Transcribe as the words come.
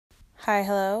Hi,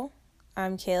 hello.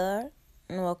 I'm Kayla,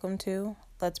 and welcome to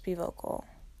Let's Be Vocal.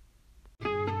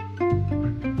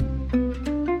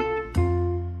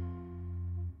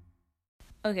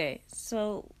 Okay,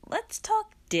 so let's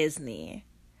talk Disney.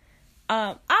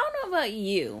 I don't know about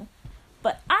you,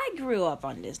 but I grew up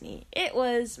on Disney. It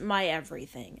was my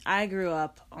everything. I grew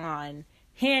up on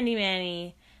Handy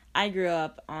Manny. I grew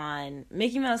up on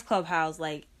Mickey Mouse Clubhouse.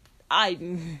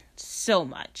 So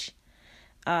much.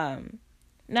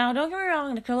 Now, don't get me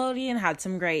wrong, Nickelodeon had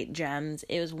some great gems.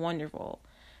 It was wonderful.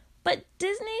 But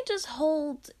Disney just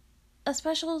holds a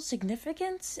special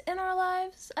significance in our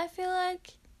lives, I feel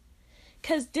like.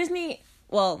 Because Disney,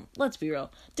 well, let's be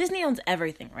real. Disney owns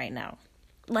everything right now.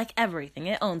 Like, everything.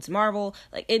 It owns Marvel.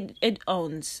 Like, it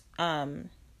owns,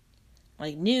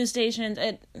 news stations.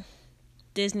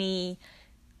 Disney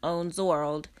owns the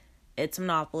world. It's a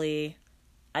monopoly.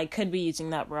 I could be using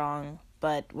that wrong,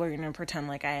 but we're going to pretend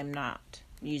like I am not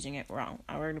using it wrong.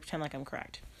 We're going to pretend like I'm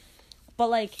correct.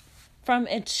 But, from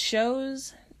its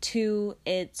shows to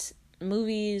its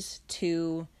movies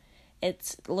to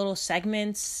its little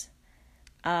segments,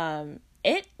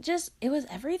 it was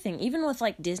everything. Even with,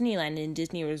 Disneyland and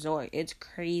Disney Resort, it's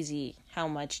crazy how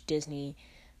much Disney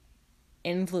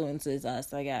influences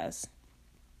us, I guess.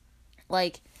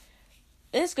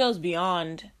 This goes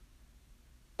beyond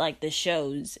the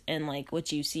shows and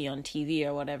what you see on TV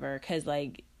or whatever, because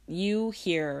you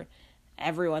hear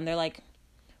everyone, they're like,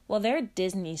 well, they're a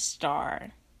Disney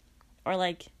star, or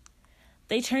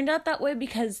they turned out that way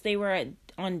because they were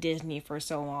on Disney for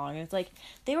so long. It's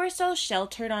they were so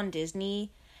sheltered on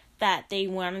Disney that they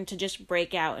wanted to just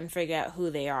break out and figure out who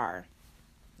they are.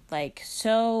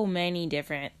 So many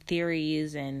different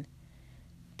theories and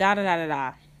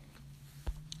da-da-da-da-da.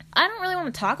 I don't really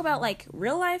want to talk about,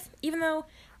 real life, even though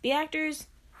the actors,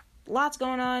 lots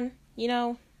going on,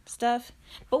 stuff.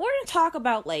 But we're going to talk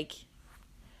about,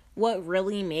 what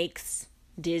really makes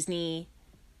Disney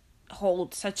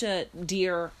hold such a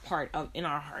dear part in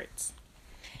our hearts.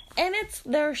 And it's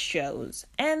their shows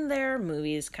and their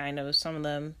movies, kind of, some of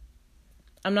them.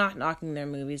 I'm not knocking their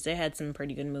movies. They had some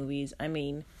pretty good movies. I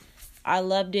mean, I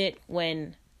loved it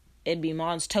when it'd be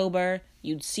Monstober.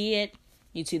 You'd see it.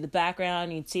 You'd see the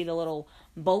background. You'd see the little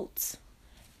boats.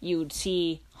 You would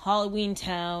see Halloween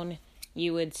Town.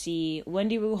 You would see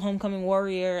Wendy Wu Homecoming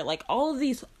Warrior. All of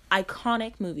these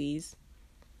iconic movies.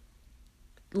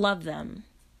 Love them.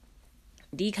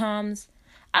 DComs.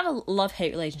 I have a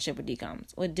love-hate relationship with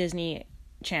DComs. With Disney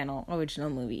Channel original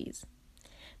movies.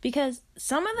 Because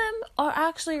some of them are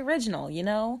actually original,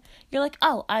 You're like,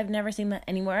 oh, I've never seen that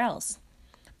anywhere else.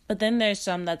 But then there's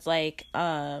some that's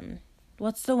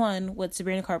what's the one with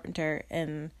Sabrina Carpenter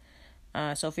and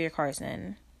Sophia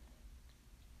Carson?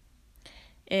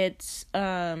 It's,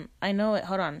 I know it,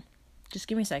 hold on. Just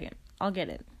give me a second. I'll get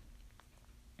it.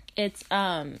 It's,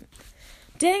 dang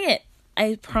it.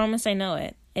 I promise I know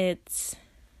it. It's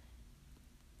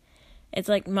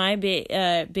my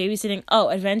babysitting. Oh,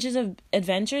 Adventures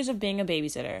of Being a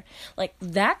Babysitter.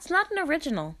 That's not an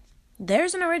original.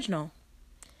 There's an original.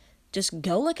 Just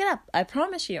go look it up. I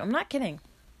promise you. I'm not kidding.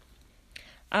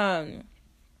 And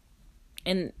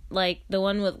the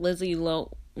one with Lindsay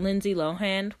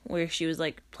Lohan, where she was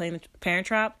playing the Parent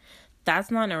Trap, that's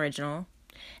not an original.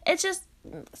 It's just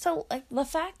so the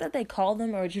fact that they call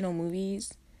them original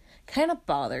movies kind of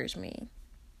bothers me.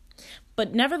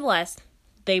 But nevertheless,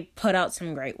 they put out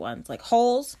some great ones.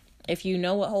 Holes, if you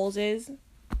know what Holes is.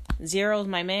 Zero's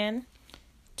my man.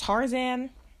 Tarzan.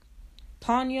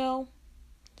 Ponyo.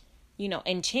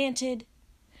 Enchanted.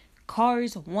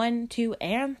 Cars 1, 2,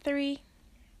 and 3.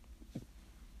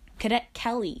 Cadet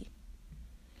Kelly.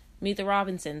 Meet the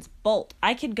Robinsons. Bolt.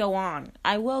 I could go on.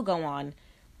 I will go on.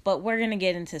 But we're going to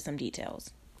get into some details.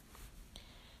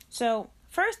 So,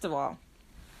 first of all,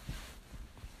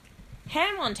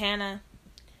 Hannah Montana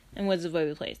and Wizards of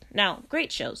Waverly Place. Now,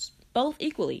 great shows. Both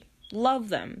equally. Love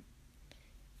them.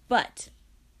 But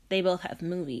they both have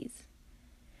movies.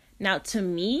 Now, to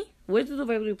me, Wizards of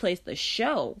Waverly Place, the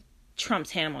show,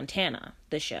 trumps Hannah Montana,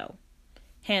 the show.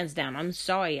 Hands down. I'm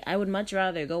sorry. I would much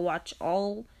rather go watch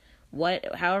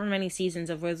however many seasons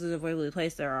of Wizards of Waverly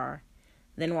Place there are,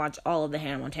 than watch all of the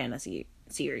Hannah Montana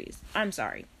series. I'm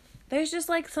sorry. There's just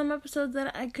some episodes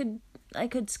that I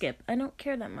could skip. I don't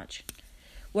care that much.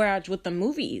 Whereas with the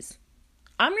movies,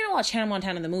 I'm going to watch Hannah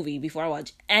Montana the movie before I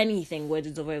watch anything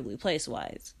Wizards of Waverly Place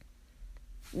wise.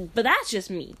 But that's just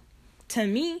me. To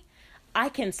me, I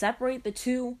can separate the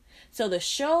two. So the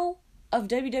show of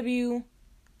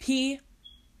WWP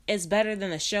is better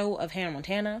than the show of Hannah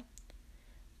Montana.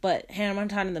 But Hannah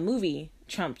Montana the movie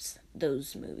trumps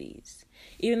those movies.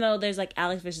 Even though there's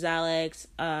Alex vs. Alex,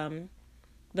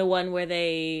 The one where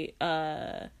they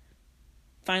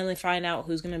finally find out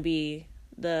who's going to be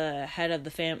the head of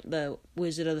the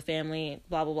wizard of the family,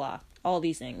 blah, blah, blah. All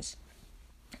these things.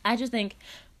 I just think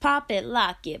pop it,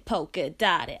 lock it, polka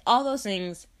dot it. All those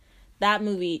things, that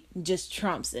movie just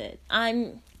trumps it.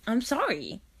 I'm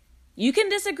sorry. You can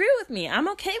disagree with me. I'm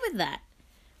okay with that.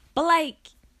 But like,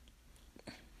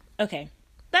 okay,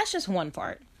 that's just one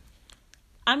part.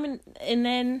 And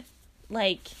then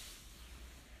like,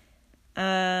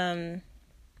 oh,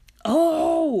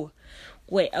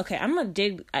 wait, okay, I'm gonna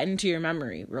dig into your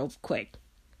memory real quick.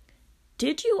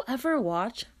 Did you ever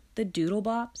watch the Doodle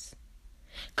Bops?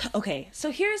 Okay,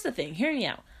 so here's the thing. Hear me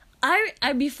out. I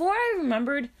before I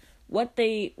remembered what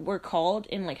they were called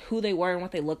and like who they were and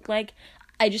what they looked like,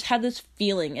 I just had this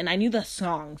feeling, and I knew the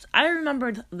songs. I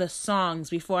remembered the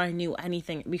songs before I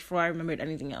remembered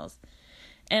anything else.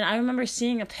 And I remember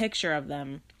seeing a picture of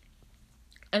them.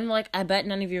 And like, I bet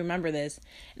none of you remember this.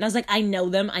 And I was like, I know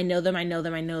them. I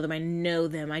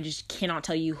just cannot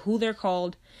tell you who they're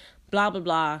called. Blah, blah,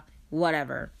 blah.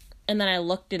 Whatever. And then I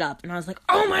looked it up and I was like,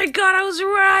 oh my God, I was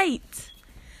right.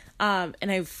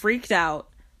 And I freaked out.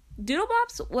 Doodle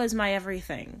Bops was my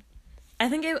everything. I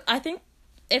think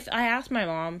if I asked my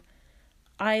mom,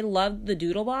 I loved the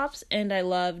Doodle Bops and I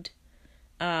loved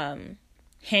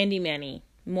Handy Manny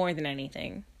more than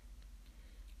anything.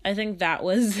 I think that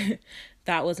was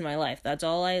my life. That's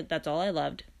all I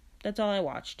loved. That's all I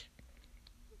watched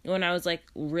when I was like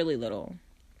really little.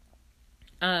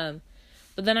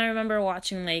 But then I remember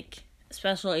watching like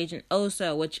Special Agent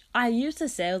Oso, which I used to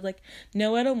say, I was like,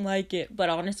 no, I don't like it. But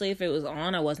honestly, if it was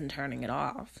on, I wasn't turning it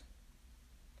off.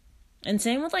 And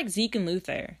same with like Zeke and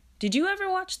Luther. Did you ever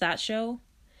watch that show?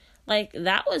 Like,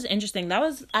 that was interesting. That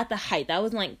was at the height. That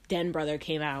was like Den Brother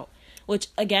came out, which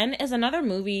again is another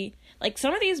movie. Like,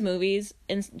 some of these movies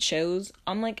and shows,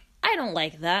 I'm like, I don't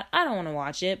like that. I don't want to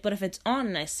watch it. But if it's on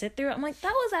and I sit through it, I'm like,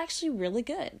 that was actually really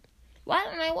good. Why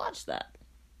didn't I watch that?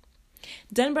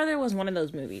 Den Brother was one of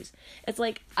those movies. It's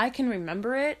like, I can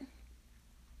remember it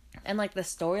and like the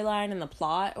storyline and the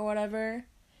plot or whatever.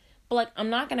 But like,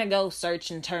 I'm not going to go search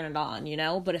and turn it on, you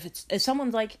know? But if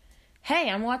someone's like,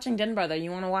 hey, I'm watching Den Brother, you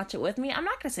want to watch it with me? I'm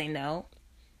not going to say no.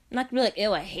 I'm not going to be like,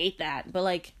 ew, I hate that. But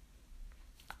like,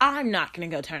 I'm not going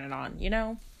to go turn it on, you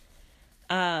know?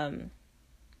 And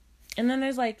then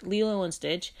there's like Lilo and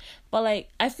Stitch. But like,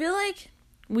 I feel like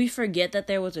we forget that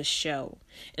there was a show.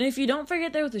 And if you don't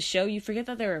forget there was a show, you forget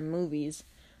that there were movies.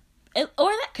 Or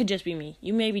that could just be me.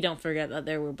 You maybe don't forget that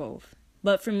there were both.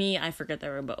 But for me, I forget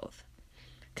there were both.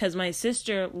 Because my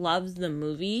sister loves the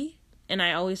movie, and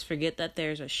I always forget that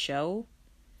there's a show.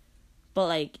 But,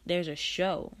 like, there's a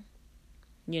show.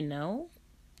 You know?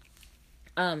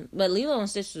 But Lilo and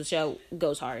Stitch, the show,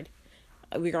 goes hard.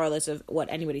 Regardless of what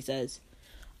anybody says.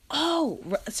 Oh,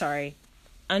 sorry.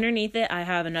 Underneath it, I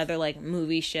have another, like,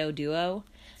 movie show duo.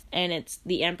 And it's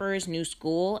The Emperor's New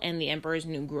School and The Emperor's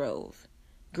New Groove.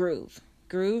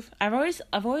 I've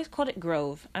always called it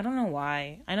Grove. I don't know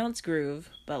why. I know it's Groove,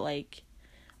 but, like,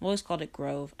 I've always called it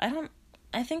Grove.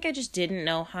 I think I just didn't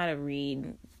know how to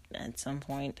read at some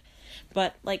point.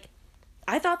 But, like,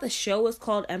 I thought the show was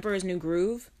called Emperor's New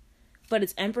Groove, but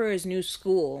it's Emperor's New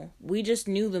School. We just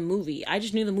knew the movie. I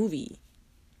just knew the movie.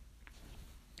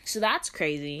 So that's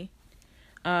crazy.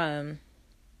 I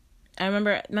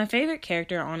remember my favorite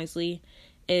character, honestly,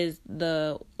 is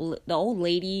the old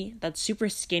lady that's super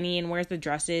skinny and wears the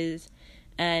dresses.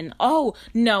 And, oh,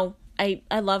 no, I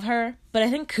love her, but I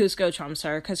think Kuzco trumps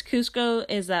her, because Kuzco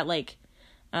is that, like,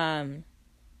 I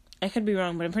could be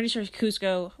wrong, but I'm pretty sure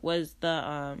Kuzco was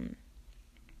the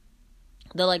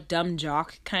like, dumb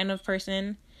jock kind of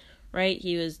person, right?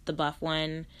 He was the buff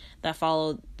one that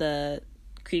followed the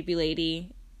creepy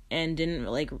lady and didn't,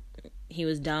 like, he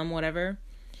was dumb, whatever.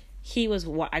 He was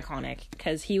iconic,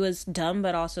 because he was dumb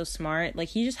but also smart. Like,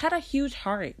 he just had a huge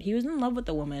heart. He was in love with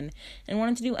the woman and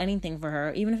wanted to do anything for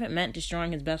her, even if it meant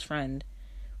destroying his best friend.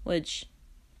 Which,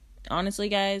 honestly,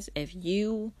 guys, if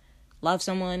you love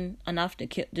someone enough to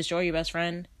destroy your best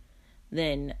friend,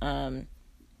 then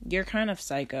you're kind of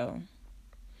psycho.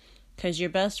 Because your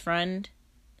best friend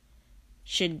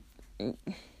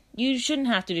you shouldn't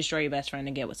have to destroy your best friend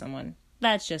to get with someone.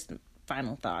 That's just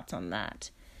final thoughts on that.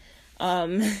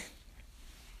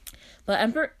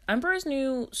 But Emperor's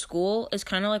New School is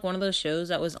kind of like one of those shows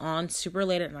that was on super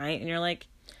late at night, and you're like,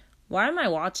 why am I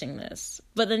watching this?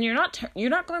 But then you're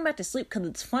not going back to sleep because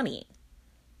it's funny.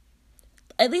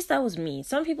 At least that was me.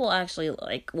 Some people actually,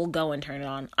 like, will go and turn it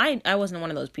on. I wasn't one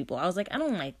of those people. I was like, I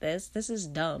don't like this. This is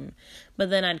dumb.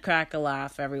 But then I'd crack a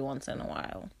laugh every once in a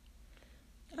while.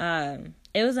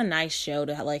 It was a nice show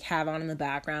to, like, have on in the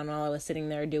background while I was sitting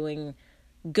there doing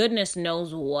goodness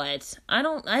knows what.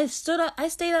 I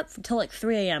stayed up till like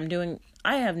 3 a.m. doing,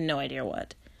 I have no idea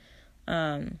what.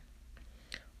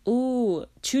 Choo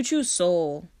Choo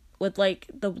Soul with like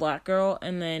the black girl,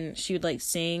 and then she would like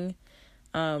sing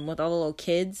with all the little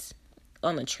kids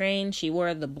on the train. She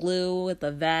wore the blue with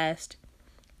the vest.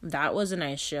 That was a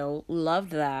nice show.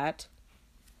 Loved that.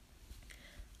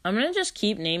 I'm gonna just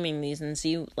keep naming these and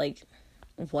see like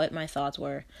what my thoughts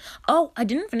were. Oh, I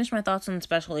didn't finish my thoughts on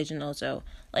Special Agent Oso.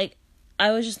 Like, I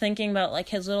was just thinking about like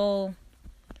his little,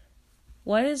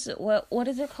 what is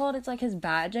it called? It's like his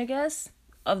badge, I guess,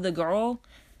 of the girl.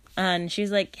 And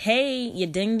she's like, hey, you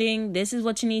ding ding, this is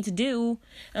what you need to do.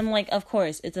 And I'm like, of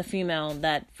course, it's a female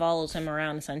that follows him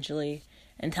around essentially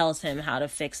and tells him how to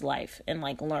fix life and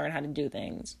like learn how to do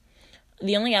things.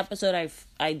 The only episode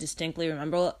I distinctly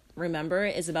remember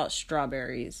is about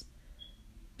strawberries,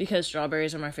 because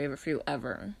strawberries are my favorite fruit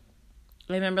ever.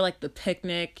 I remember like the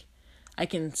picnic. I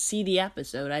can see the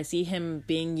episode. I see him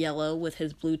being yellow with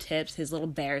his blue tips, his little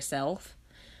bear self.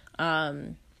 I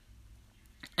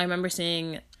remember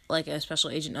seeing like a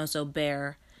Special Agent Oso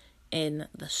bear in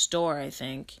the store, I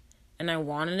think. And I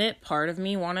wanted it. Part of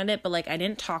me wanted it. But like I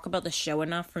didn't talk about the show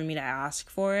enough for me to ask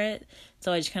for it.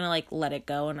 So I just kind of like let it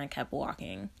go and I kept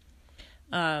walking.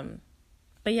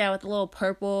 But yeah, with the little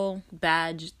purple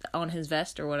badge on his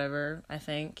vest or whatever, I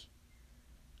think.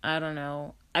 I don't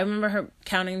know. I remember her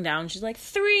counting down. She's like,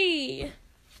 3,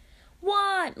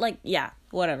 1. Like, yeah,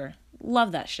 whatever.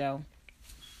 Love that show.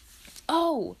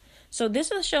 Oh, so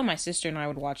this is a show my sister and I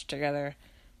would watch together,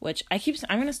 which I'm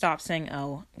going to stop saying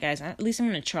oh, guys. At least I'm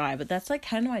going to try, but that's like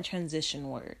kind of my transition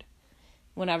word.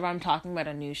 Whenever I'm talking about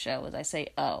a new show, is I say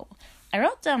oh. I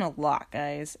wrote down a lot,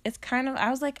 guys. It's kind of,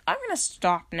 I was like, I'm going to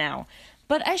stop now.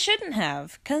 But I shouldn't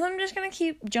have, because I'm just going to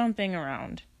keep jumping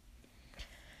around.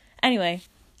 Anyway,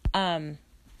 my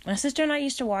sister and I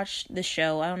used to watch this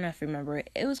show. I don't know if you remember it.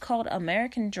 It was called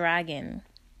American Dragon.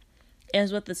 It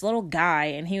was with this little guy,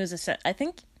 and he was I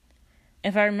think,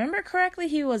 if I remember correctly,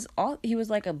 he was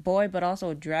like a boy, but also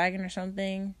a dragon or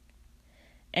something.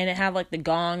 And it had like the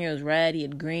gong. It was red. He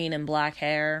had green and black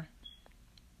hair.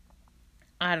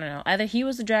 I don't know. Either he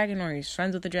was the dragon or he's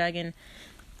friends with the dragon.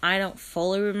 I don't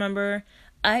fully remember.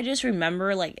 I just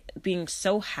remember like being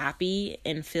so happy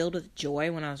and filled with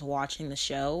joy when I was watching the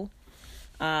show.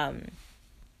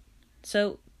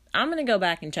 So I'm going to go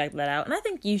back and check that out. And I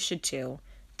think you should too.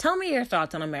 Tell me your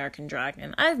thoughts on American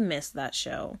Dragon. I've missed that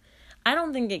show. I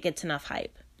don't think it gets enough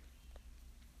hype.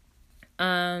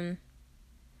 Oh,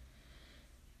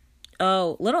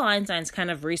 Little Einstein's kind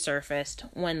of resurfaced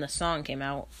when the song came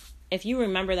out. If you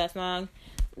remember that song.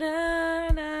 Da,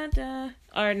 da, da.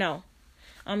 Or no.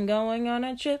 I'm going on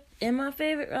a trip in my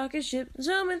favorite rocket ship,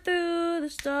 zooming through the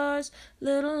stars.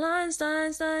 Little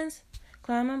Einsteins,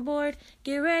 climb on board,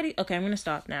 get ready. Okay, I'm gonna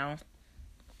stop now.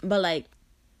 But like,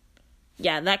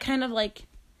 yeah, that kind of like,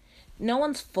 no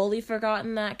one's fully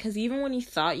forgotten that, because even when you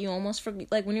thought you almost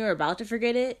like when you were about to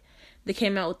forget it, they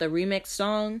came out with the remix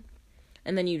song,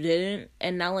 and then you didn't,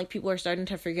 and now like people are starting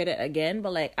to forget it again.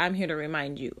 But like, I'm here to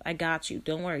remind you. I got you.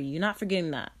 Don't worry. You're not forgetting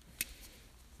that.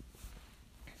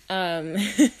 And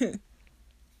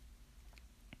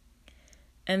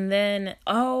then,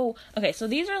 okay, so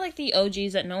these are like the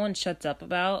OGs that no one shuts up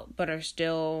about, but are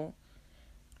still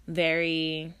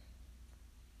they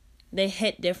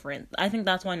hit different. I think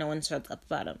that's why no one shuts up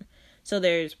about them. So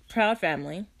there's Proud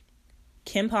Family,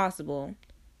 Kim Possible,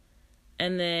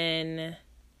 and then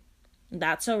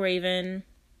That's So Raven.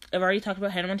 I've already talked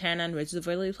about Hannah Montana and Witches of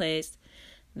Waverly Place.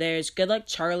 There's Good Luck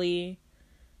Charlie.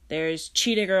 There's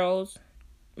Cheetah Girls.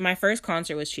 My first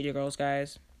concert was Cheetah Girls,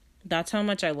 guys. That's how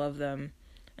much I love them.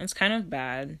 And it's kind of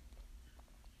bad.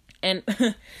 And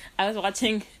I was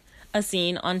watching a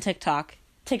scene on TikTok.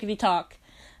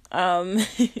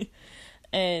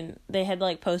 And they had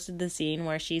like posted the scene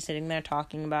where she's sitting there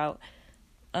talking about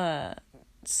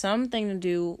something to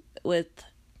do with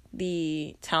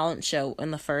the talent show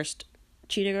in the first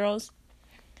Cheetah Girls.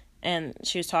 And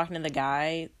she was talking to the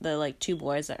guy, the like 2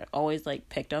 boys that always like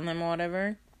picked on them or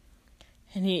whatever.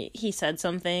 And he said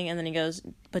something, and then he goes,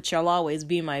 but you'll always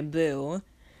be my boo.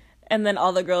 And then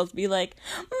all the girls be like,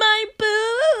 my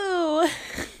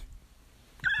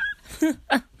boo!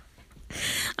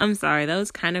 I'm sorry, that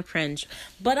was kind of cringe.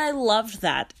 But I loved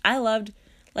that. I loved,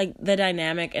 like, the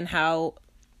dynamic and how...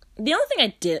 The only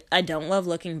thing I don't love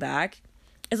looking back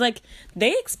is, like,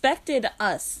 they expected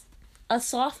us, a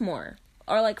sophomore,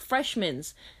 or, like, freshmen,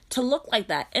 to look like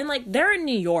that. And, like, they're in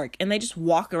New York, and they just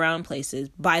walk around places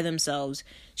by themselves.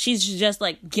 She's just,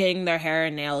 like, getting their hair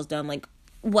and nails done. Like,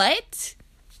 what?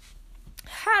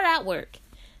 How'd that work?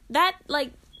 That,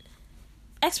 like,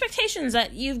 expectations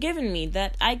that you've given me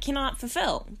that I cannot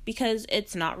fulfill because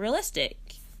it's not realistic.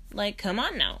 Like, come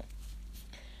on now.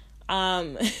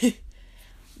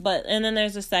 But, and then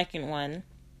there's the second one.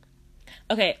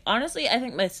 Okay, honestly, I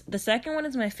think the second one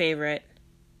is my favorite.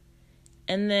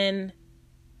 And then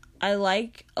I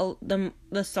like the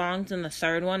songs in the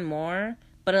third one more,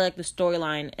 but I like the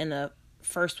storyline in the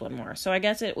first one more. So I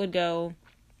guess it would go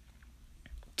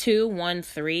 2, 1,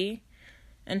 3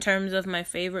 in terms of my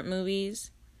favorite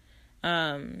movies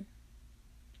for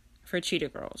Cheetah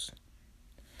Girls.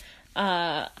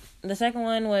 The second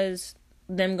one was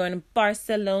them going to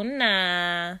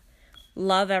Barcelona.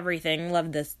 Love everything.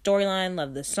 Love the storyline.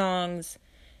 Love the songs.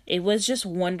 It was just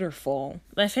wonderful.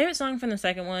 My favorite song from the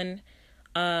second one,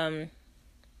 I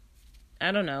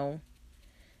don't know.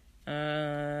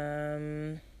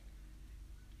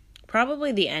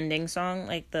 Probably the ending song,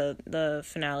 like the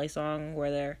finale song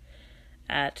where they're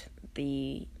at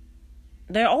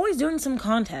they're always doing some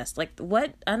contest. Like,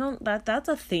 what? That's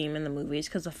a theme in the movies.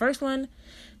 Because the first one,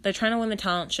 they're trying to win the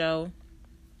talent show.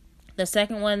 The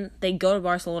second one, they go to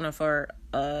Barcelona for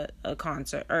a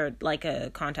concert, or like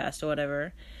a contest or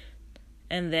whatever.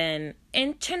 And then,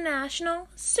 international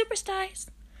superstars.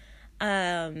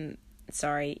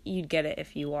 Sorry, you'd get it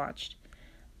if you watched.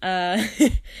 And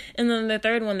then the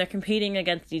third one, they're competing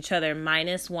against each other,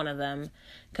 minus one of them,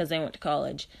 because they went to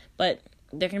college. But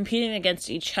they're competing against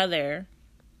each other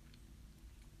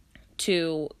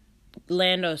to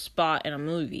land a spot in a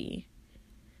movie.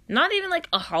 Not even like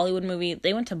a Hollywood movie.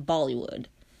 They went to Bollywood.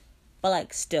 But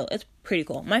like still, it's pretty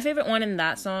cool. My favorite one in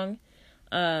that song,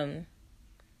 so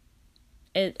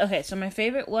my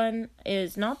favorite one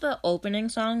is not the opening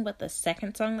song, but the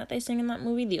second song that they sing in that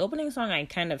movie. The opening song I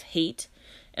kind of hate,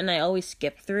 and I always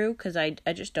skip through because I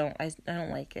just don't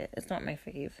like it. It's not my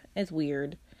fave. It's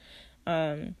weird.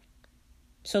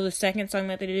 So the second song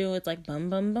that they do, it's like bum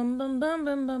bum bum bum bum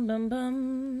bum bum bum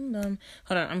bum bum.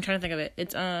 Hold on, I'm trying to think of it.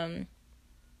 It's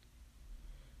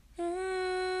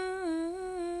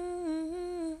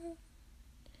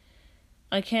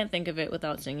I can't think of it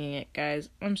without singing it, guys.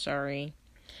 I'm sorry.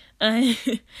 And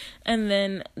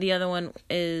then the other one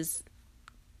is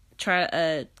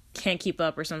Can't Keep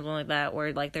Up or something like that,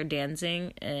 where like they're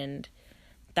dancing, and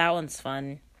that one's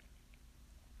fun.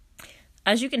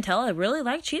 As you can tell, I really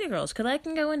like Cheetah Girls because I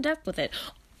can go in depth with it.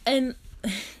 And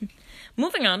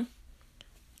moving on,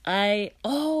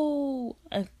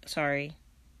 sorry,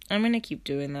 I'm gonna keep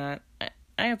doing that.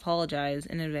 I apologize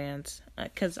in advance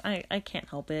because I can't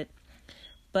help it.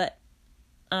 But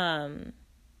I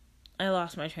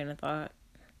lost my train of thought.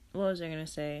 What was I gonna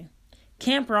say?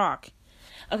 Camp Rock.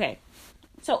 Okay,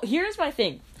 so here's my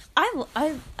thing.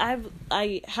 I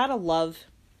had a love,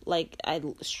 like I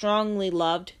strongly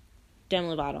loved Demi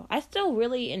Lovato. I still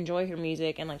really enjoy her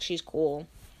music and like she's cool.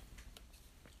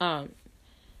 But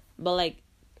like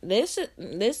this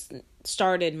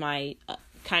started my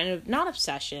kind of not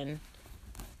obsession.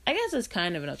 I guess it's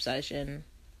kind of an obsession.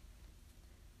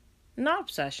 Not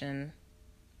obsession.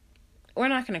 We're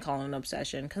not going to call it an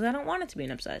obsession because I don't want it to be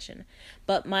an obsession.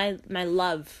 But my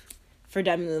love for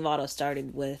Demi Lovato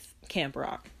started with Camp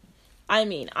Rock. I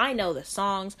mean, I know the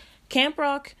songs. Camp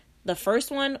Rock, the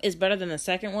first one is better than the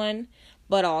second one.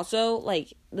 But also,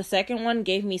 like, the second one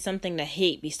gave me something to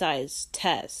hate besides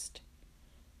Test.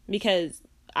 Because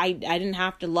I didn't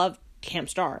have to love Camp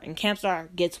Star. And Camp Star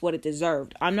gets what it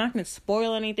deserved. I'm not going to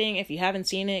spoil anything. If you haven't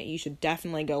seen it, you should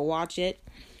definitely go watch it.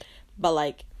 But,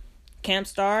 like, Camp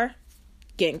Star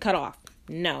getting cut off.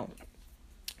 No.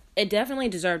 It definitely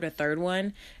deserved a third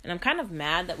one. And I'm kind of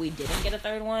mad that we didn't get a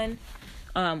third one.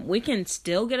 We can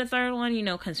still get a third one, you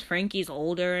know, because Frankie's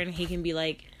older and he can be,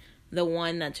 like, the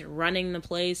one that's running the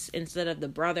place instead of the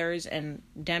brothers and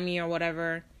Demi or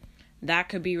whatever. That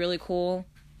could be really cool.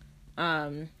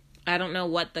 I don't know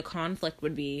what the conflict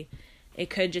would be. It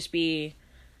could just be,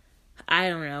 I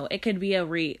don't know. It could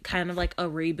be kind of like a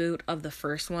reboot of the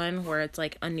first one where it's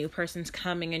like a new person's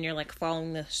coming and you're like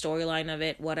following the storyline of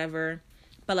it, whatever.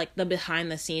 But like the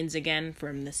behind the scenes again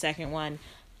from the second one.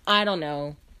 I don't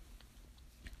know.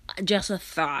 Just a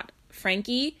thought.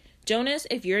 Frankie, Jonas,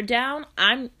 if you're down,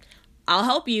 I'll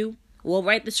help you. We'll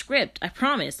write the script. I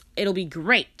promise. It'll be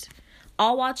great.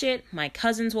 I'll watch it. My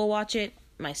cousins will watch it.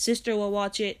 My sister will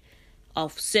watch it. I'll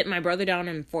sit my brother down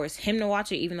and force him to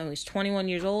watch it even though he's 21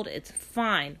 years old. It's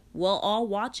fine. We'll all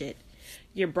watch it.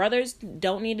 Your brothers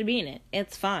don't need to be in it.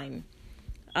 It's fine.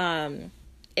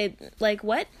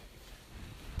 What?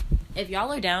 If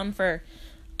y'all are down for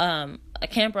a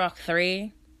Camp Rock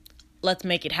 3, let's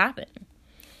make it happen.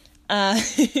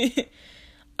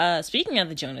 Speaking of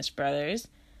the Jonas Brothers,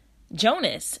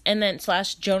 Jonas and then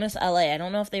 / Jonas LA. I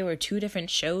don't know if they were two different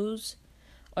shows,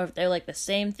 or if they're like the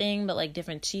same thing but like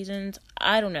different seasons.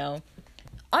 I don't know.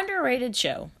 Underrated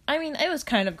show. I mean, it was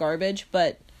kind of garbage,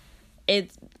 but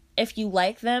if you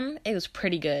like them, it was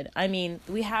pretty good. I mean,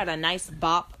 we had a nice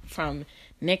bop from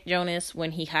Nick Jonas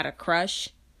when he had a crush.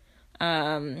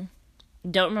 Don't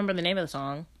remember the name of the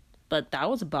song, but that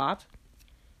was a bop.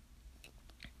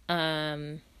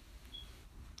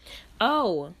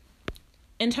 Oh,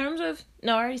 in terms of,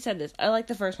 no, I already said this. I like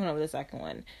the first one over the second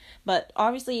one. But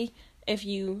obviously, if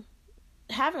you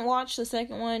haven't watched the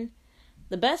second one,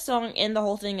 the best song in the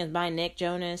whole thing is by Nick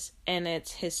Jonas, and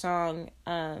it's his song,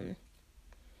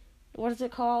 what is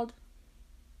it called?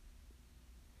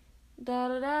 Da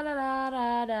da da da da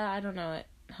da da. I don't know it.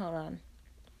 Hold on.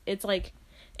 It's like,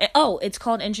 it's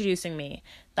called Introducing Me.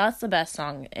 That's the best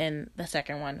song in the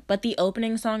second one. But the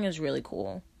opening song is really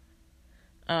cool.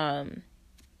 Great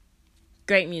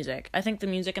music. I think the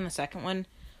music in the second one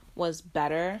was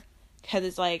better. Because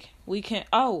it's like, we can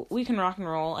rock and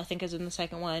roll, I think is in the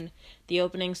second one. The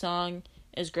opening song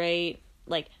is great.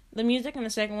 Like, the music in the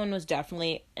second one was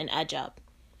definitely an edge up.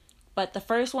 But the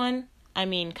first one, I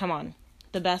mean, come on.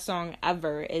 The best song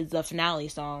ever is the finale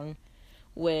song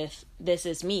with This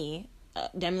Is Me,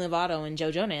 Demi Lovato and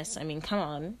Joe Jonas. I mean, come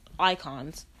on.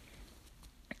 Icons.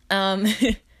 But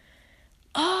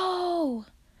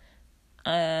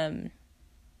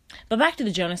back to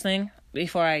the Jonas thing,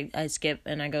 before I skip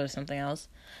and I go to something else.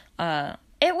 The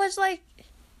only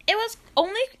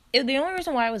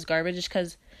reason why it was garbage is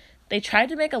because they tried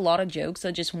to make a lot of jokes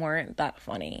that just weren't that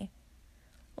funny.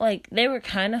 Like, they were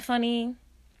kind of funny,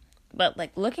 but,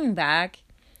 like, looking back,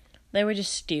 they were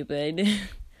just stupid.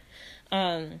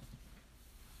 And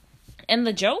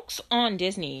the jokes on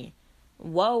Disney,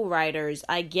 whoa, writers,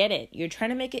 I get it. You're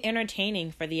trying to make it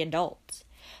entertaining for the adults.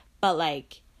 But,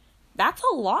 like, that's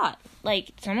a lot.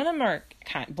 Like, some of them are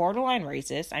kind of borderline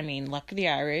racist. I mean, Luck of the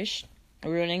Irish,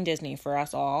 ruining Disney for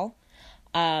us all.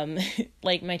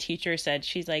 Like, my teacher said,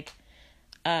 she's like,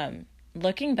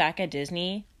 looking back at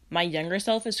Disney, my younger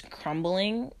self is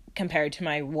crumbling compared to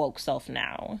my woke self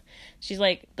now. She's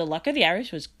like, the Luck of the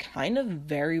Irish was kind of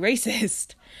very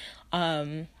racist.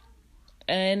 And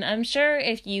I'm sure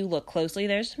if you look closely,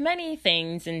 there's many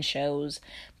things and shows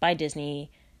by Disney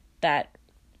that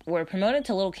were promoted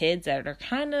to little kids that are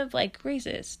kind of, like,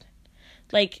 racist.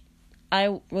 Like,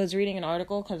 I was reading an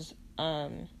article because, or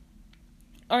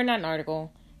not an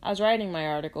article. I was writing my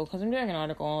article because I'm doing an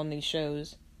article on these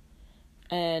shows.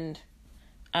 And,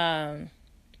 I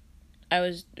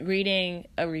was reading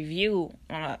a review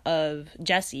of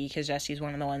Jessie, because Jessie's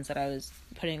one of the ones that I was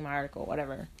putting in my article,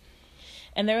 whatever.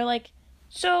 And they were like,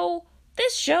 so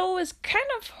this show is kind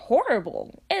of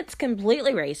horrible. It's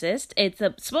completely racist. It's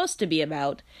supposed to be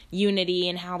about unity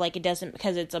and how, like, it doesn't,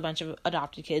 because it's a bunch of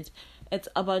adopted kids. It's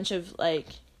a bunch of, like,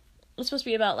 it's supposed to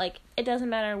be about, like, it doesn't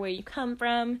matter where you come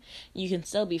from. You can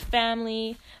still be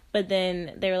family. But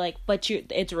then they were like, but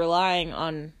it's relying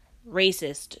on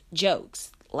racist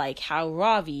jokes. Like how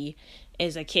Ravi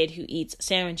is a kid who eats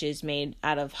sandwiches made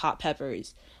out of hot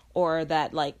peppers. Or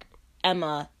that, like,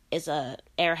 Emma is a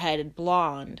airheaded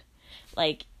blonde.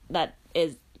 Like, that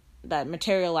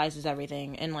materializes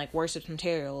everything and, like, worships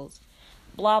materials.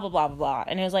 Blah, blah, blah, blah, blah.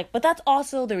 And it was like, but that's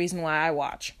also the reason why I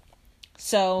watch.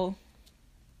 So,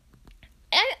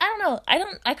 I don't know.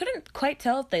 I couldn't quite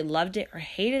tell if they loved it or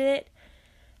hated it.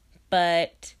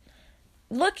 But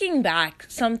looking back,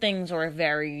 some things were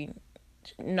very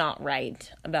not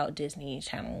right about Disney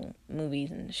Channel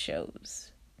movies and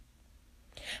shows.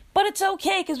 But it's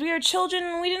okay, because we were children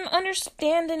and we didn't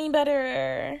understand any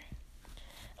better.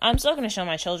 I'm still going to show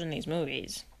my children these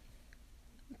movies.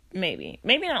 Maybe.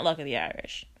 Maybe not Luck of the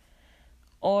Irish.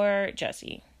 Or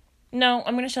Jessie. No,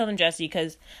 I'm going to show them Jessie,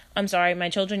 because, I'm sorry, my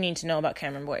children need to know about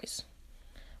Cameron Boyce.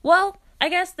 Well, I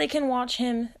guess they can watch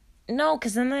him. No,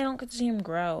 because then they don't get to see him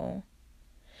grow.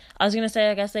 I was going to say,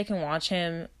 I guess they can watch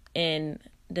him in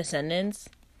Descendants.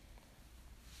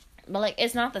 But, like,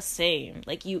 it's not the same.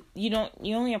 Like, you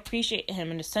only appreciate him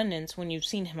in Descendants when you've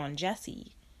seen him on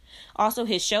Jessie. Also,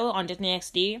 his show on Disney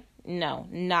XD, no,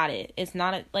 not it. It's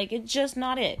not it. Like, it's just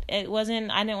not it. It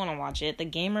wasn't, I didn't want to watch it. The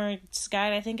Gamer's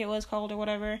Guide, I think it was called, or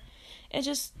whatever. It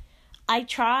just, I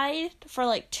tried for,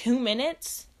 like, 2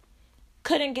 minutes,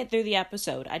 couldn't get through the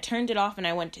episode. I turned it off and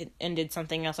I went and did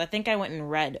something else. I think I went and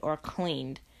read or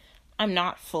cleaned. I'm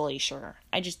not fully sure.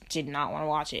 I just did not want to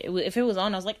watch it. If it was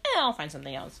on, I was like, I'll find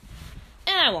something else.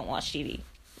 And I won't watch TV.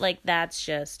 Like, that's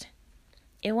just,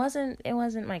 it wasn't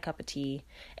my cup of tea.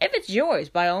 If it's yours,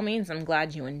 by all means, I'm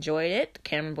glad you enjoyed it.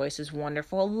 Cameron Boyce is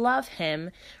wonderful. Love him.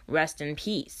 Rest in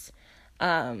peace.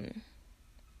 No,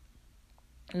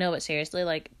 but seriously,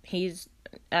 like, he's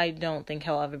I don't think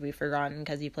he'll ever be forgotten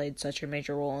because he played such a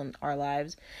major role in our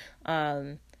lives,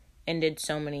 and did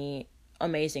so many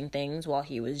amazing things while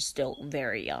he was still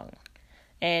very young.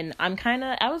 And I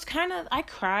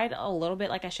cried a little bit,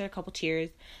 like I shed a couple tears.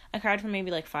 I cried for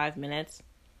maybe like 5 minutes.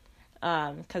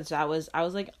 Cause I was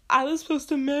like, I was supposed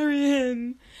to marry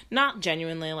him. Not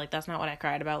genuinely, like that's not what I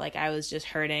cried about. Like I was just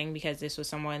hurting because this was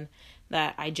someone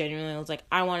that I genuinely was like,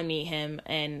 I want to meet him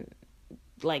and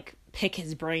like pick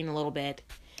his brain a little bit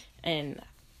and,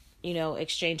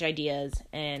 exchange ideas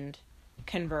and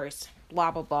converse,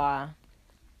 blah, blah, blah.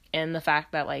 And the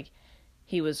fact that like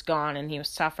he was gone and he was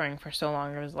suffering for so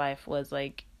long of his life was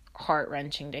like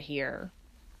heart-wrenching to hear.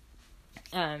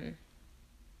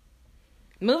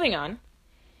 Moving on.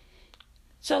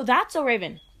 So That's So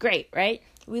Raven. Great, right?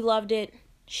 We loved it.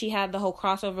 She had the whole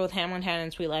crossover with Hannah Montana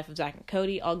and Sweet Life of Zack and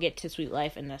Cody. I'll get to Sweet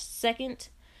Life in a second.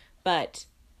 But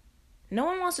no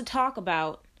one wants to talk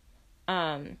about,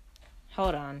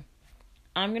 hold on.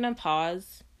 I'm going to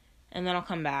pause and then I'll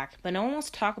come back. But no one wants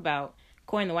to talk about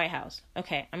Cory in the White House.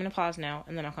 Okay, I'm going to pause now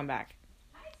and then I'll come back.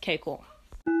 Okay, cool.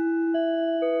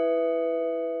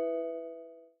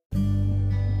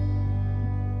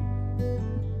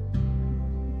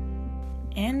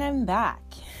 And I'm back.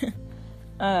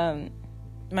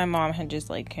 My mom had just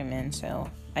like come in, so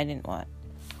I didn't want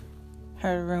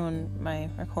her to ruin my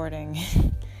recording.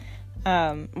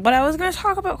 But I was gonna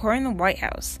talk about Cory in the White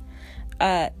House.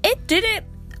 Okay.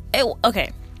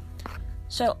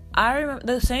 So I remember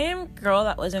the same girl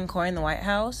that was in Cory in the White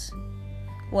House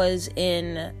was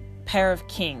in Pair of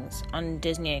Kings on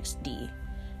Disney XD.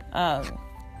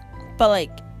 But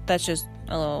like that's just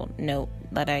a little note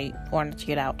that I wanted to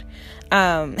get out.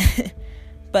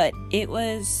 But it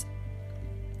was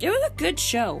a good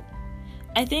show.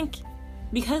 I think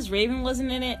because Raven wasn't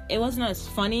in it, it wasn't as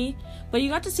funny, but you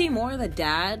got to see more of the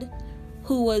dad,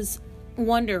 who was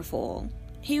wonderful.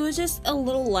 He was just a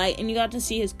little light, and you got to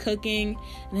see his cooking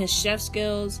and his chef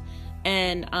skills,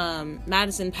 and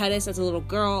Madison Pettis as a little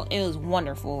girl. It was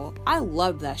wonderful. I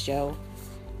loved that show.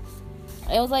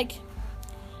 It was like,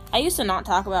 I used to not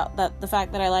talk about the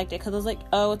fact that I liked it, because I was like,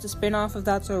 oh, it's a spin-off of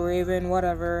That's So Raven,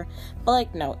 whatever. But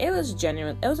like, no, it was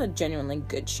a genuinely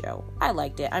good show. I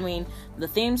liked it. I mean, the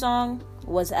theme song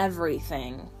was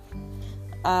everything.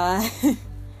 So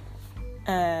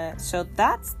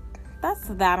that's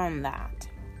that on that.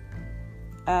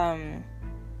 I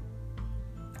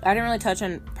didn't really touch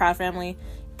on Proud Family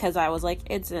because I was like,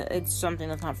 it's something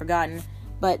that's not forgotten,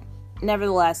 but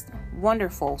nevertheless,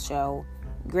 wonderful show.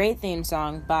 Great theme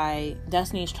song by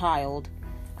Destiny's Child,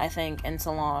 I think, and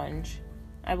Solange,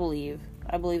 I believe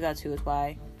that's who it's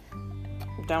by.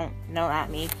 Don't at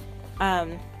me.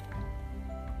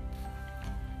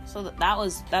 So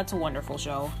that's a wonderful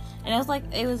show, and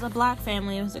it was a black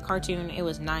family. It was a cartoon. It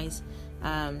was nice.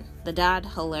 The dad,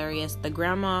 hilarious. The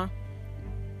grandma,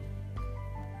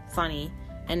 funny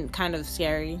and kind of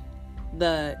scary.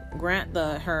 The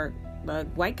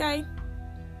white guy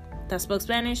that spoke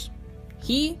Spanish,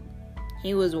 he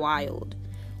was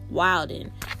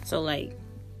wildin'. So like,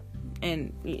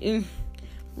 and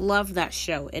love that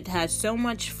show. It has so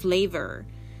much flavor,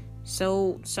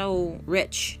 so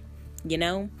rich,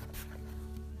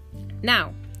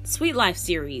 Now, Sweet Life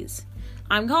series.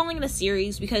 I'm calling it a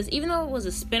series because even though it was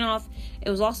a spin-off, it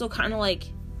was also kind of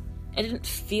like, it didn't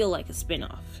feel like a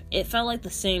spin-off. It felt like the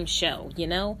same show,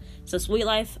 So Sweet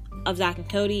Life of Zack and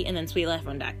Cody, and then Sweet Life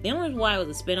on Deck. The only reason why it was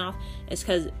a spin-off is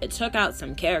because it took out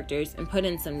some characters and put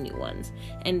in some new ones,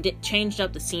 and it changed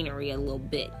up the scenery a little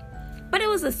bit. But it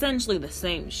was essentially the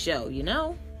same show,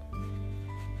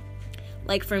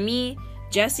 Like for me,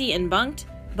 Jessie and Bunked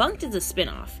is a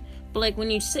spin-off. But like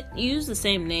when you use the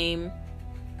same name,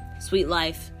 Sweet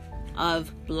Life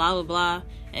of blah blah blah,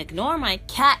 ignore my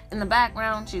cat in the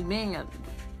background. She's being a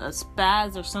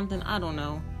spaz or something. I don't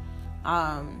know.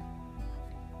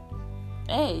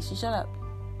 Hey, she shut up.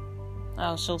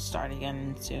 Oh, she'll start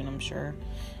again soon, I'm sure.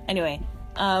 Anyway,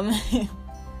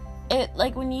 it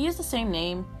like when you use the same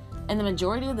name and the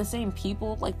majority of the same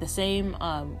people, like the same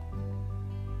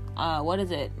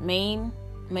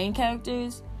main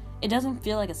characters, it doesn't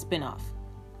feel like a spin-off.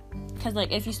 Because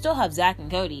like if you still have Zack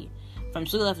and Cody from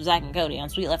Sweet Life of Zack and Cody on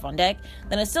Sweet Life on Deck,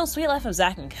 then it's still Sweet Life of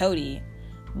Zack and Cody,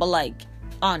 but like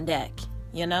on deck,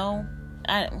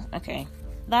 okay,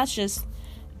 that's just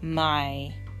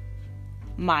my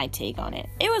take on it.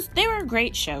 They were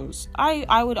great shows.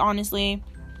 I would honestly,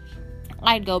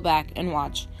 I'd go back and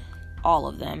watch all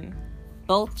of them,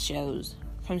 both shows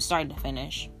from start to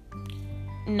finish.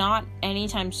 Not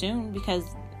anytime soon, because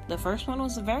the first one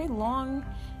was a very long,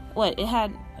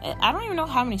 I don't even know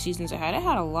how many seasons it had. It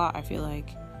had a lot, I feel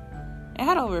like. It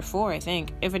had over 4, I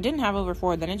think. If it didn't have over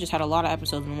 4, then it just had a lot of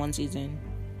episodes in one season.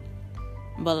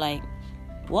 But, like,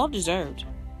 well deserved.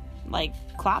 Like,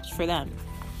 claps for them.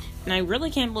 And I really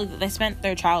can't believe that they spent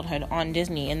their childhood on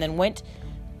Disney and then went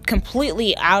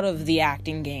completely out of the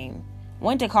acting game.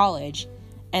 Went to college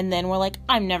and then were like,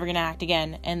 I'm never gonna act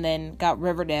again. And then got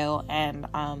Riverdale and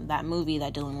that movie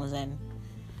that Dylan was in.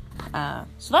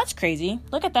 So that's crazy.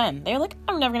 Look at them. They're like,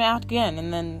 I'm never gonna act again.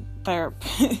 And then their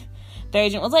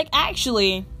agent was like,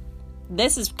 actually,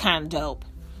 this is kind of dope.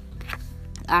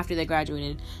 After they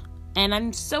graduated. And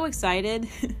I'm so excited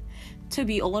to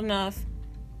be old enough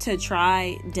to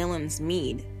try Dylan's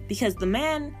mead. Because the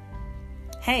man,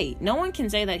 hey, no one can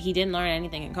say that he didn't learn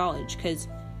anything in college. Because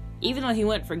even though he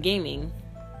went for gaming,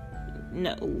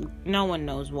 no one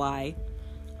knows why.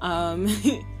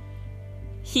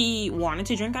 He wanted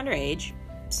to drink underage,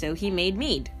 so he made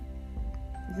mead.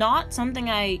 Not something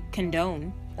I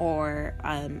condone or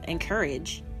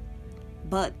encourage,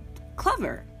 but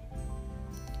clever.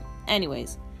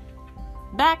 Anyways,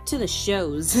 back to the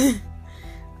shows.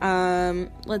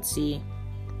 Let's see.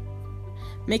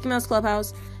 Mickey Mouse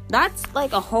Clubhouse. That's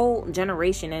like a whole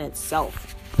generation in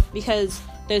itself. Because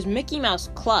there's Mickey Mouse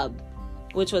Club,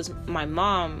 which was my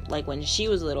mom, like when she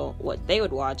was little, what they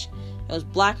would watch. It was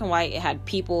black and white, it had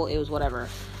people, it was whatever.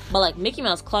 But like Mickey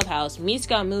Mouse Clubhouse,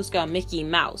 Miska Muska Mickey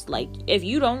Mouse. Like, if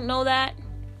you don't know that,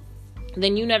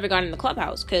 then you never got in the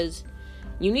clubhouse, because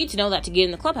you need to know that to get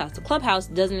in the clubhouse. The clubhouse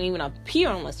doesn't even appear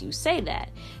unless you say that.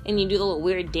 And you do the little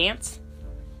weird dance.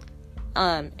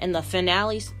 And the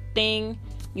finale thing,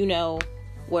 you know,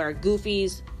 where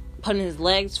Goofy's putting his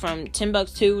legs from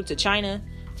Timbuktu to China,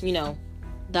 you know,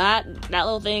 that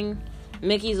little thing,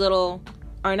 Minnie's little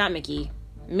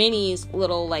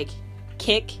like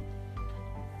kick.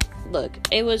 Look,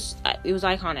 it was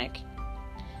iconic.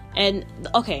 And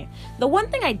okay, the one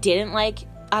thing I didn't like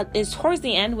is towards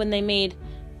the end when they made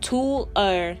Tool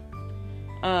or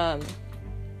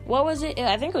what was it?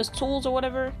 I think it was Tools or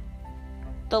whatever.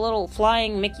 The little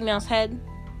flying Mickey Mouse head.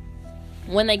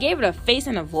 When they gave it a face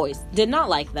and a voice, did not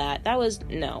like that. That was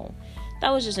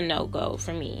just a no-go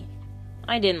for me.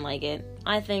 I didn't like it.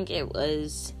 I think it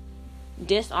was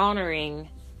dishonoring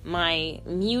my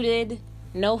muted,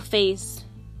 no-face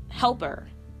helper.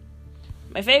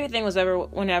 My favorite thing was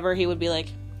whenever he would be like,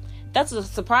 that's a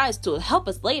surprise to help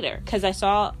us later. Because I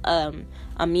saw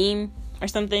a meme or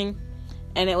something,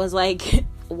 and it was like,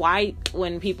 why,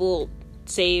 when people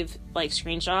save like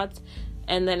screenshots,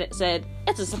 and then it said,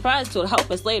 it's a surprise to help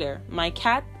us later. My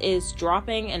cat is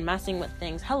dropping and messing with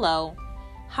things. Hello.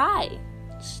 Hi.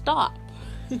 Stop.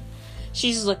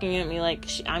 She's just looking at me like,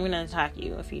 I'm gonna attack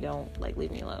you if you don't, like,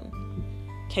 leave me alone.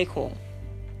 Okay, cool.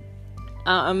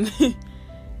 But,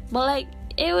 like,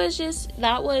 it was just,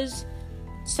 that was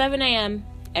 7 a.m.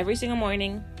 every single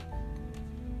morning.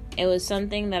 It was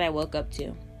something that I woke up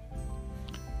to.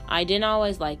 I didn't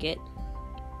always like it,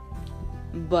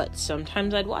 but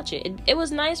sometimes I'd watch it. It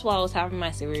was nice while I was having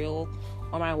my cereal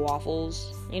or my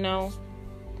waffles, you know?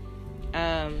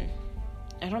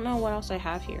 I don't know what else I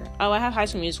have here. Oh, I have High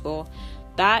School Musical.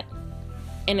 That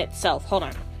in itself, hold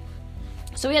on.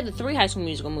 So we had the 3 High School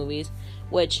Musical movies,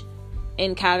 which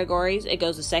in categories, it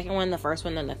goes the second one, the first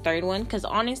one, then the third one. Because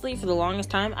honestly, for the longest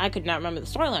time, I could not remember the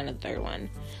storyline of the third one.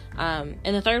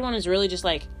 And the third one is really just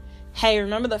like, hey,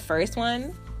 remember the first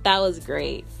one? That was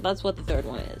great. That's what the third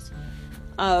one is.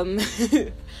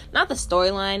 Not the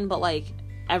storyline, but like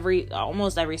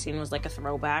almost every scene was like a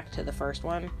throwback to the first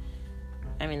one.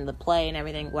 I mean, the play and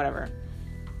everything, whatever.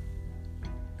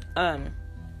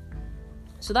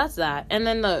 So that's that. And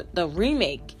then the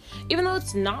remake, even though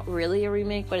it's not really a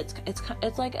remake, but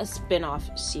it's like a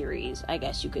spin-off series, I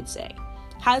guess you could say.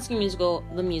 High School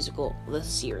Musical, the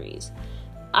series.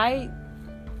 I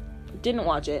didn't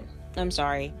watch it. I'm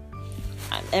sorry.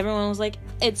 Everyone was like,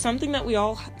 it's something that we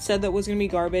all said that was gonna be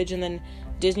garbage, and then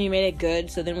Disney made it good,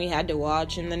 so then we had to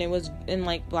watch, and then it was in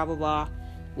like blah blah blah,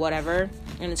 whatever.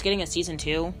 And it's getting a season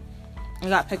 2. It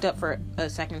got picked up for a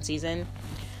second season.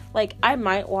 Like, I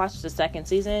might watch the second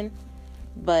season,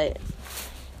 but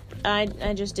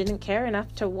I just didn't care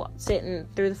enough to sit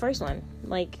through the first one.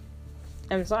 Like,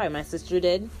 I'm sorry, my sister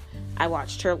did. I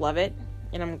watched her love it,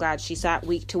 and I'm glad she sat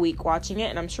week to week watching it,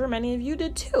 and I'm sure many of you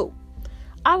did too.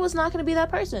 I was not going to be that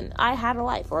person. I had a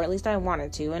life, or at least I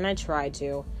wanted to, and I tried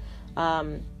to.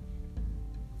 And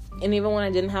even when I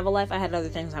didn't have a life, I had other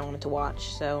things I wanted to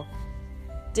watch. So,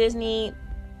 Disney,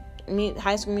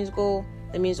 High School Musical,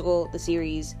 the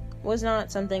series, was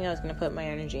not something I was going to put my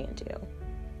energy into.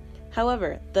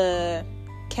 However, the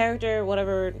character,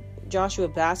 whatever, Joshua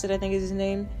Bassett, I think is his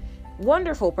name,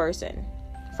 wonderful person.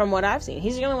 from what I've seen.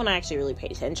 He's the only one I actually really pay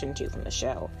attention to from the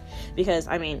show. Because,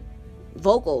 I mean,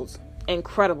 vocals,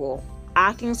 incredible.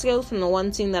 Acting skills from the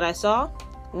one scene that I saw,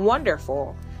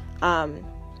 wonderful.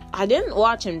 I didn't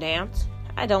watch him dance.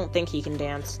 I don't think he can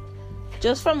dance.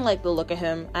 Just from, like, the look of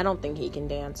him, I don't think he can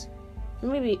dance.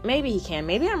 Maybe he can.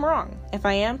 Maybe I'm wrong. If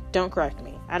I am, don't correct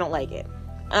me. I don't like it.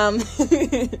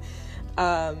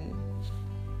 But,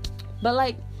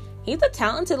 like, he's a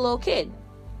talented little kid.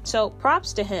 So,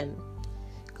 props to him.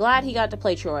 Glad he got to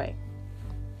play Troy.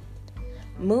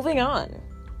 Moving on.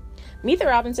 Meet the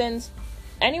Robinsons.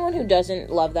 Anyone who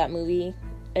doesn't love that movie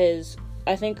is,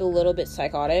 I think, a little bit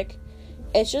psychotic.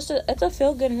 It's a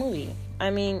feel-good movie.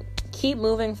 I mean, keep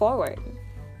moving forward.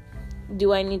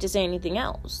 Do I need to say anything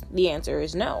else? The answer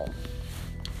is no.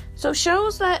 So,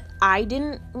 shows that I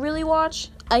didn't really watch,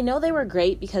 I know they were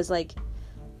great because, like,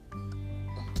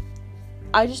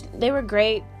 they were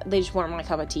great. They just weren't my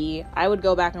cup of tea. I would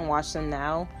go back and watch them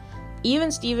now. Even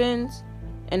Stevens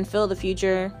and Phil the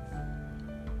Future.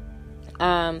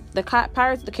 The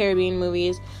Pirates of the Caribbean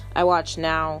movies I watch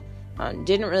now.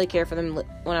 Didn't really care for them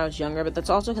when I was younger, but that's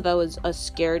also because I was a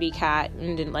scaredy cat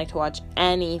and didn't like to watch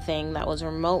anything that was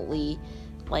remotely,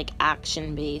 like,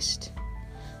 action-based.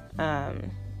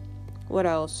 What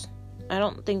else? I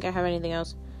don't think I have anything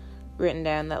else written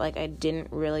down that, like, I didn't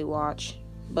really watch,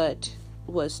 but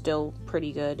was still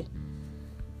pretty good.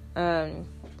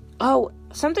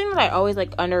 Something that I always,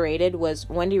 like, underrated was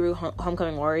Wendy Rue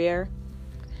Homecoming Warrior.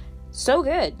 So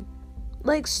good.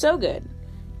 Like, so good.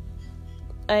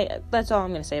 That's all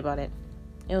I'm gonna say about it.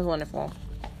 It was wonderful.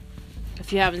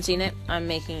 If you haven't seen it, I'm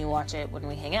making you watch it when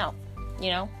we hang out,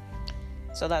 you know?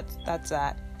 So that's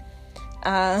that.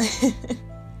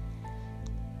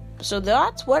 So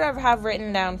that's what I have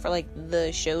written down for, like,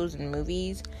 the shows and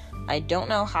movies. I don't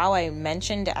know how I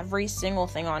mentioned every single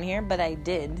thing on here, but I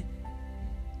did.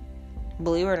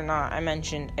 Believe it or not, I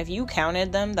mentioned, if you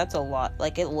counted them, that's a lot.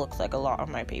 Like, it looks like a lot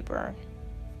on my paper.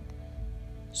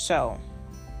 So,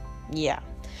 yeah.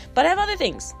 But I have other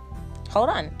things. Hold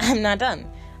on. I'm not done.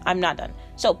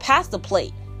 So, Pass the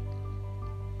Plate.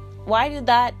 Why did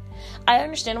that? I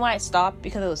understand why it stopped,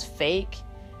 because it was fake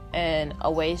and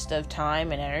a waste of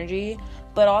time and energy.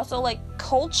 But also, like,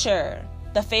 culture.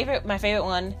 My favorite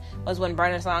one was when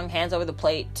Brenna Song hands over the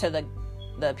plate to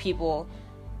the people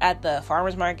at the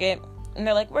farmer's market. And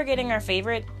they're like, we're getting our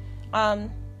favorite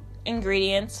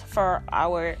ingredients for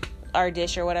our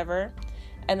dish or whatever.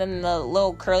 And then the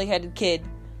little curly-headed kid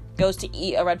goes to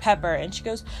eat a red pepper. And she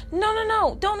goes,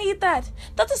 no, don't eat that.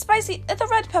 It's a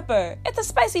red pepper. It's a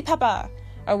spicy pepper.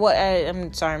 Or what,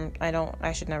 I'm sorry,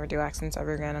 I should never do accents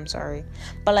ever again. I'm sorry.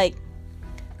 But, like,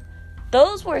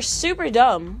 those were super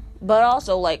dumb. But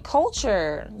also, like,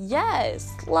 culture.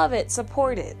 Yes. Love it.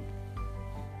 Support it.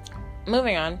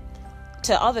 Moving on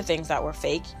to other things that were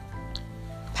fake.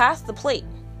 Pass the Plate.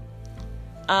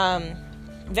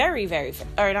 Very, very,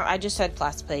 or no, I just said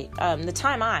Pass the Plate. The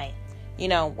Time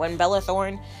when Bella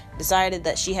Thorne decided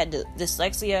that she had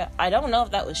dyslexia, I don't know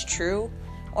if that was true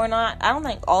or not. I don't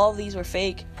think all of these were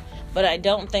fake, but I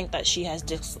don't think that she has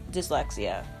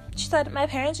dyslexia. She said, my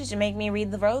parents used to make me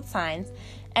read the road signs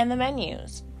and the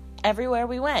menus everywhere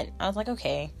we went. I was like,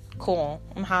 okay, cool.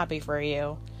 I'm happy for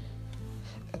you.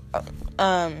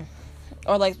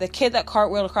 Or like the kid that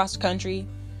cartwheeled across the country.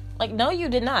 Like, no, you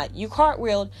did not. You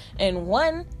cartwheeled in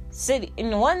one state,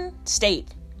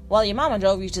 while your mama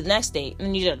drove you to the next state, and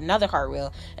then you did another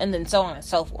cartwheel, and then so on and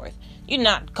so forth. You did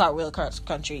not cartwheel across the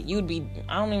country. You would be,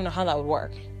 I don't even know how that would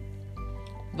work.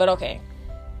 But okay.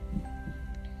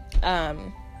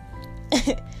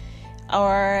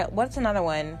 Or, what's another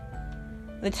one?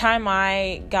 The time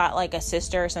I got, like, a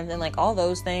sister or something, like, all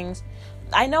those things.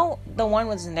 I know the one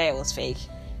with Zendaya was fake.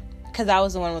 Because that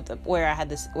was the one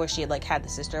where she had, like, had the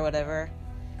sister or whatever.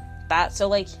 So,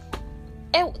 like,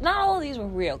 not all of these were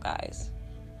real, guys.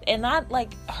 And that,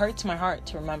 like, hurts my heart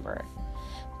to remember.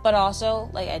 But also,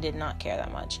 like, I did not care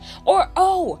that much. Or,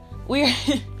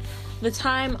 the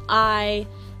time I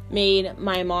made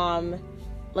my mom,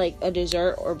 like, a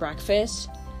dessert or breakfast,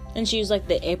 and she used, like,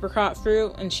 the apricot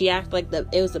fruit, and she acted like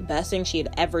it was the best thing she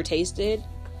had ever tasted.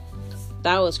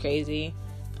 That was crazy.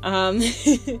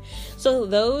 So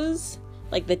those,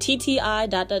 like, the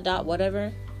TTI ...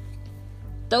 whatever,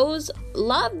 those,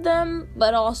 loved them,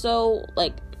 but also,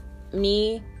 like,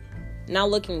 me, now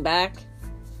looking back,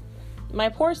 my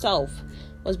poor self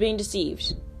was being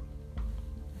deceived.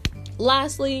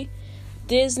 Lastly,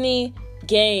 Disney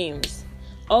games.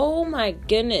 Oh my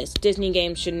goodness, Disney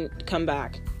games shouldn't come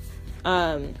back.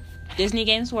 Disney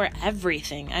games were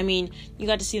everything. I mean, you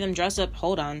got to see them dress up.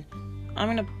 Hold on.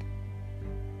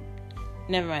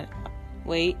 Never mind.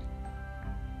 Wait.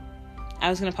 I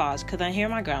was gonna pause because I hear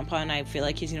my grandpa and I feel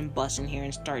like he's gonna bust in here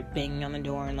and start banging on the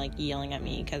door and like yelling at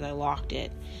me because I locked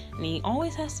it, and he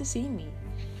always has to see me,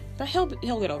 but he'll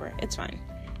get over it. It's fine.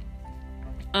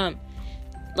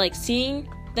 Like seeing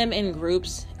them in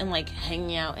groups and like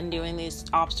hanging out and doing these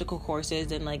obstacle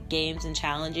courses and like games and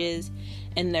challenges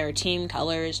in their team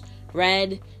colors.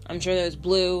 Red, I'm sure there was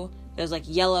blue, there was like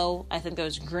yellow, I think there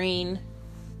was green.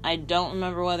 I don't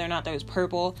remember whether or not there was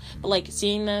purple, but like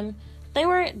seeing them,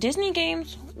 Disney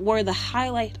games were the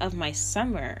highlight of my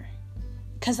summer.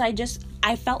 Cause I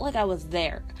felt like I was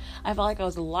there. I felt like I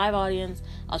was a live audience.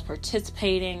 I was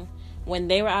participating. When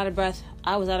they were out of breath,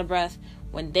 I was out of breath.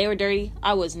 When they were dirty,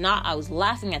 I was not. I was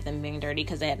laughing at them being dirty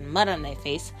because they had mud on their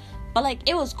face. But like,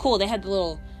 it was cool. They had the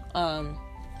little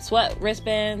sweat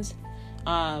wristbands.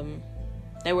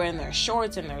 They were in their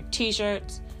shorts and their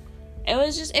t-shirts.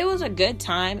 It was a good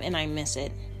time, and I miss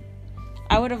it.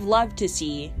 I would have loved to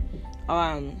see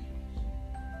the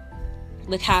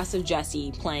cast of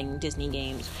Jessie playing Disney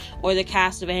games, or the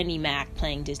cast of Andy Mack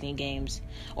playing Disney games,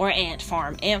 or Ant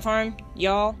Farm. Ant Farm,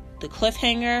 y'all, the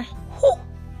cliffhanger. Whew.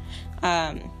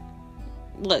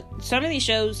 Look, some of these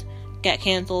shows get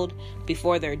canceled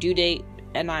before their due date,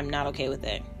 and I'm not okay with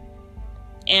it.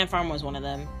 Ant Farm was one of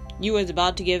them. You was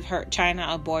about to give China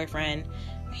a boyfriend.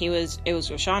 It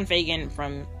was Sean Fagan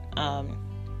from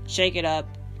Shake It Up.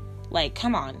 Like,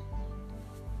 come on.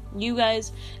 You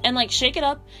guys, and like Shake It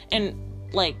Up and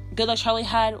like Good Luck Charlie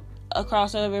had a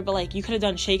crossover, but like you could have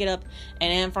done Shake It Up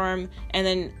and Ant Farm, and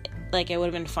then like it would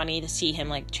have been funny to see him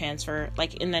like transfer,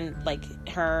 like, and then like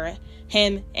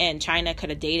him and China could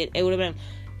have dated. It would have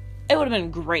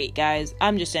been great, guys.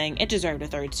 I'm just saying it deserved a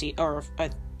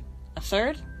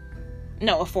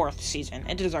fourth season.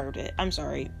 It deserved it. I'm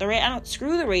sorry.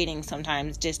 Screw the ratings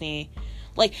sometimes, Disney.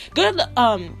 Like,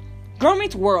 Girl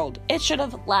Meets World, it should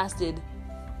have lasted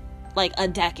like a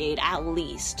decade at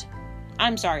least.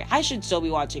 I'm sorry. I should still be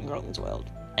watching Girl Meets World.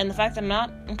 And the fact that I'm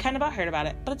not, I'm kind of butthurt about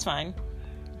it, but it's fine.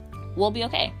 We'll be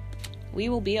okay. We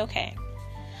will be okay.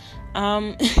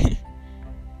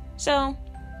 So,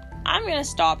 I'm gonna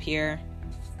stop here.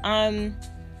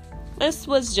 This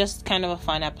was just kind of a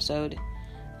fun episode.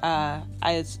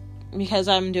 Because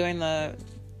I'm doing the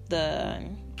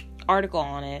article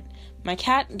on it, my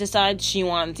cat decides she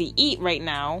wants to eat right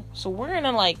now, so we're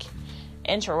gonna like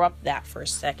interrupt that for a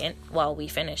second while we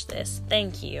finish this.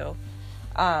 Thank you.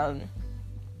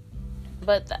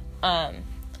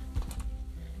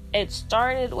 It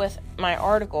started with my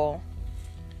article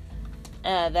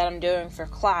that I'm doing for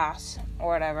class or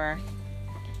whatever,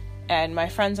 and my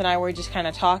friends and I were just kind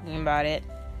of talking about it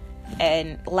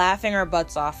and laughing our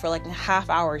butts off for like a half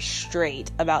hour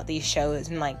straight about these shows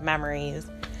and like memories.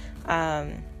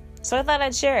 So I thought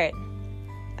I'd share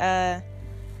it.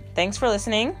 Thanks for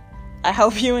listening. I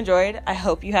hope you enjoyed. I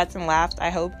hope you had some laughs.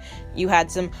 I hope you had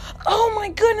some, oh my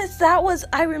goodness,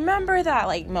 I remember that,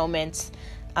 like, moments.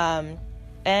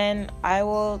 And I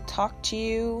will talk to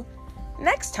you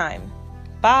next time.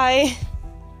 Bye.